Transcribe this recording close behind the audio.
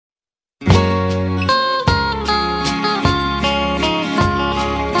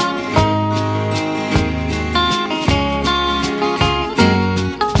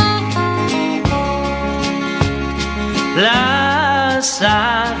Last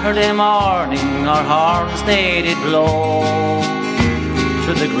Saturday morning our horns they did blow.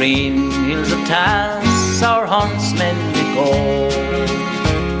 To the green hills of Tass our huntsmen did go,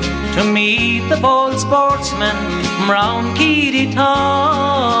 to meet the bold sportsmen from round Keady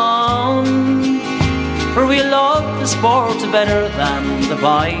town. For we love the sport better than the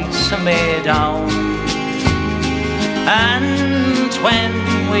boys from Maydown. And when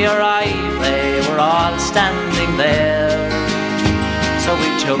we arrived they were all standing there, so we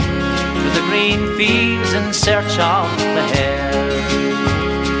took to the green fields in search of the hare.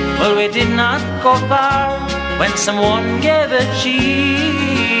 Well, we did not go far when someone gave a cheer.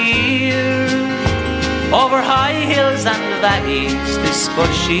 Over high hills and valleys this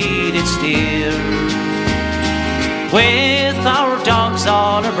bushy did steer, with our dogs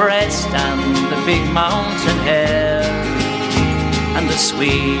all abreast and the big mountain hare. And the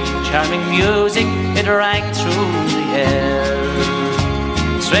sweet charming music it rang through the air.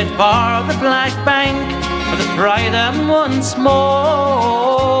 Straight for the black bank for the try them once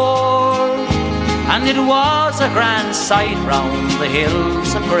more, and it was a grand sight round the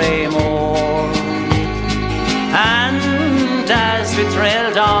hills of greymore. And as we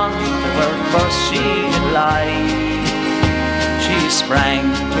trailed on where first she did lie, she sprang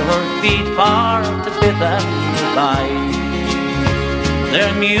to her feet for to bid them goodbye.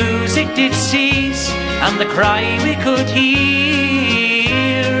 Their music did cease and the cry we could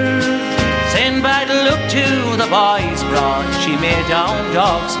hear, saying bad luck to the boys brought she made down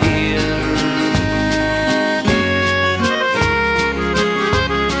dogs here.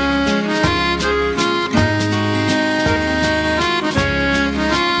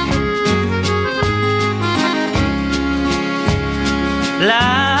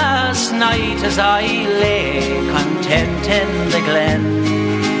 Last night as I lay content in the glen,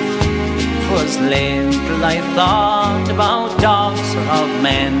 'twas little I thought about dogs or of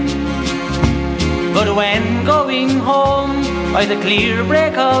men. But when going home by the clear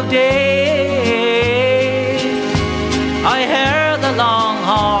break of day, I heard the long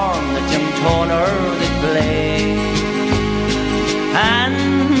horn that Jim Toner did play. And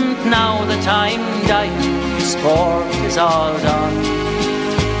now the time died, the sport is all done.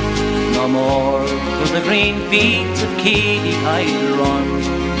 No more to the green fields of Keady I'll run,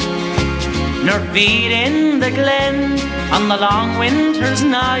 nor feed in the glen on the long winter's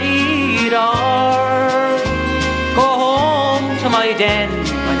night, or go home to my den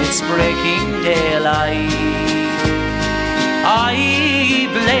when it's breaking daylight. I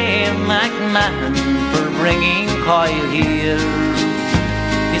blame McMahon for bringing Coyle here.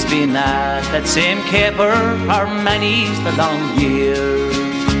 He's been at that same caper for many's the long year.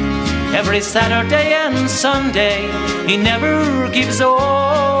 Every Saturday and Sunday he never gives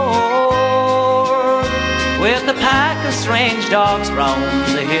o'er, with a pack of strange dogs round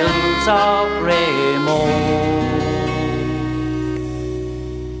the hills of greymore.